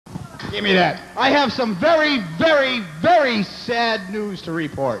Give me that. I have some very, very, very sad news to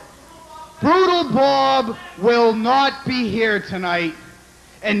report. Brutal Bob will not be here tonight,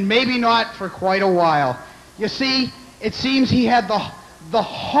 and maybe not for quite a while. You see, it seems he had the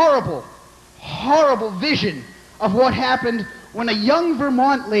horrible, horrible vision of what happened when a young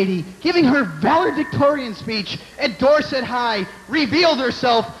Vermont lady giving her valedictorian speech at Dorset High revealed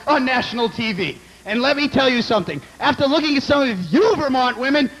herself on national TV. And let me tell you something. After looking at some of you Vermont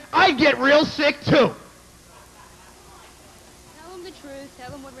women, I'd get real sick too. Tell them the truth.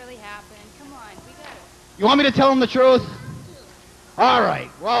 Tell them what really happened. Come on, we got it. You want me to tell them the truth? All right.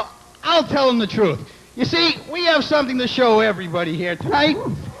 Well, I'll tell them the truth. You see, we have something to show everybody here tonight.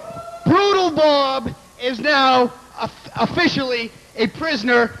 Brutal Bob is now officially a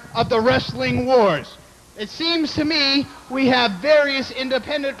prisoner of the wrestling wars. It seems to me we have various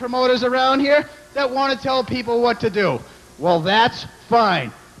independent promoters around here that want to tell people what to do. Well, that's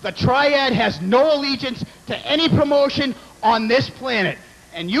fine. The Triad has no allegiance to any promotion on this planet.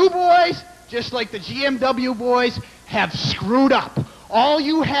 And you boys, just like the GMW boys, have screwed up. All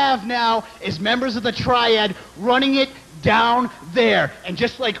you have now is members of the Triad running it down there. And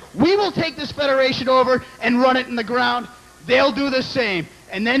just like we will take this federation over and run it in the ground, they'll do the same.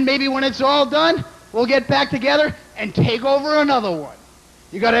 And then maybe when it's all done, we'll get back together and take over another one.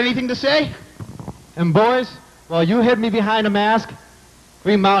 You got anything to say? And boys, while you hid me behind a mask,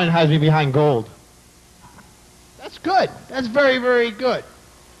 Green Mountain hides me behind gold. That's good. That's very, very good.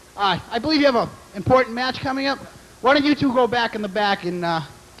 I believe you have an important match coming up. Why don't you two go back in the back and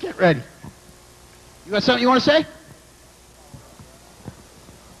get ready? You got something you want to say?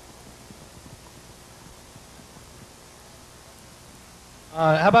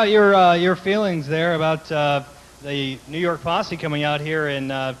 How about your feelings there about the New York posse coming out here and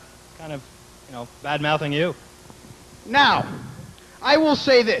kind of, bad-mouthing you? Now, I will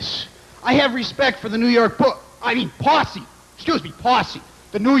say this. I have respect for the New York posse. Excuse me, posse.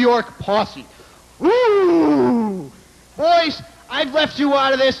 The New York posse. Ooh! Boys, I've left you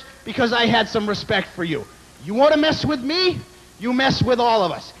out of this because I had some respect for you. You want to mess with me? You mess with all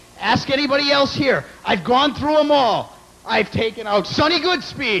of us. Ask anybody else here. I've gone through them all. I've taken out Sonny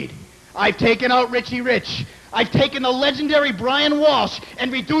Goodspeed. I've taken out Richie Rich. I've taken the legendary Brian Walsh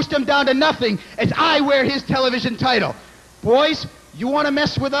and reduced him down to nothing as I wear his television title. Boys, you want to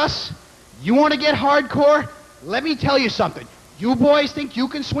mess with us? You want to get hardcore? Let me tell you something. You boys think you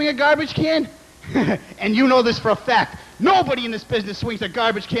can swing a garbage can? And you know this for a fact. Nobody in this business swings a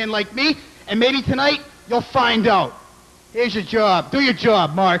garbage can like me, and maybe tonight you'll find out. Here's your job. Do your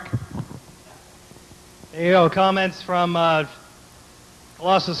job, Mark. There you go. Comments from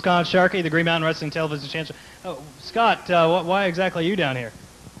Colossal Scott Sharkey, the Green Mountain Wrestling Television Chancellor. Oh, Scott, why exactly are you down here?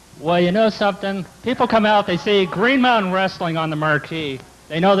 Well, you know something? People come out, they see Green Mountain Wrestling on the marquee.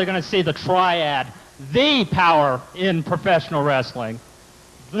 They know they're going to see the Triad, the power in professional wrestling.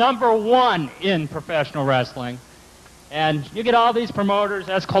 #1 in professional wrestling. And you get all these promoters,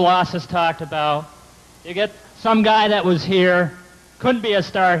 as Colossus talked about. You get some guy that was here, couldn't be a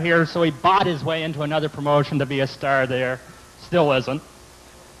star here, so he bought his way into another promotion to be a star there. Still isn't.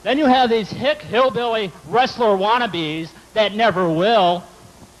 Then you have these hick hillbilly wrestler wannabes that never will.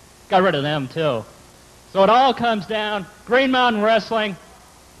 Got rid of them too. So it all comes down, Green Mountain Wrestling,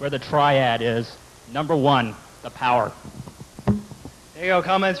 where the Triad is. #1, the power. There you go.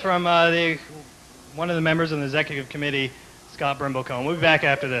 Comments from one of the members of the executive committee, Scott Brimblecombe. We'll be back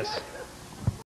after this.